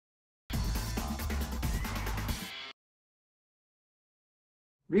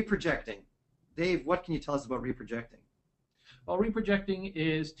Reprojecting. Dave, what can you tell us about reprojecting? Well, reprojecting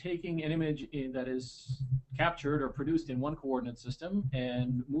is taking an image that is captured or produced in one coordinate system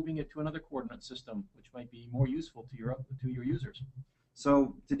and moving it to another coordinate system, which might be more useful to your users.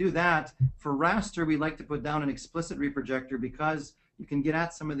 So to do that, for raster, we like to put down an explicit reprojector because you can get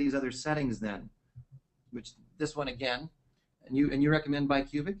at some of these other settings then, which this one again. And you recommend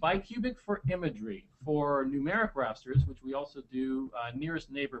bicubic? Bicubic for imagery. For numeric rasters, which we also do,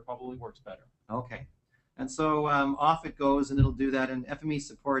 nearest neighbor probably works better. Okay. And so off it goes, and it'll do that. And FME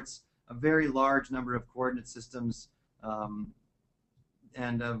supports a very large number of coordinate systems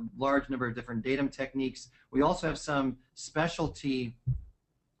and a large number of different datum techniques. We also have some specialty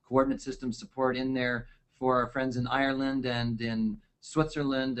coordinate system support in there for our friends in Ireland and in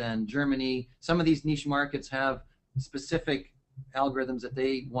Switzerland and Germany. Some of these niche markets have specific algorithms that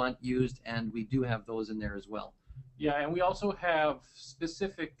they want used, and we do have those in there as well. Yeah, and we also have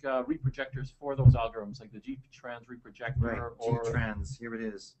specific reprojectors for those algorithms, like the GtransReprojector right. or GTrans, here it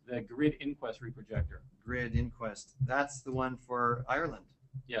is. The GridInQuestReprojector. GridInQuest. That's the one for Ireland.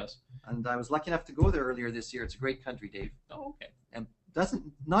 Yes. And I was lucky enough to go there earlier this year. It's a great country, Dave. Oh, okay. And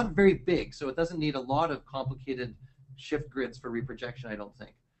not very big, so it doesn't need a lot of complicated shift grids for reprojection, I don't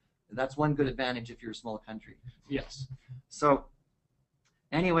think. That's one good advantage if you're a small country. Yes. So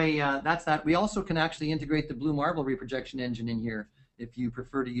anyway, that's that. We also can actually integrate the Blue Marble reprojection engine in here if you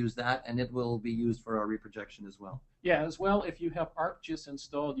prefer to use that, and it will be used for our reprojection as well. Yeah, as well, if you have ArcGIS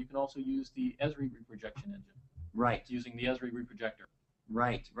installed, you can also use the Esri reprojection engine. Right. Using the Esri reprojector.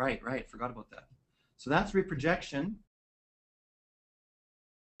 Right. Forgot about that. So that's reprojection.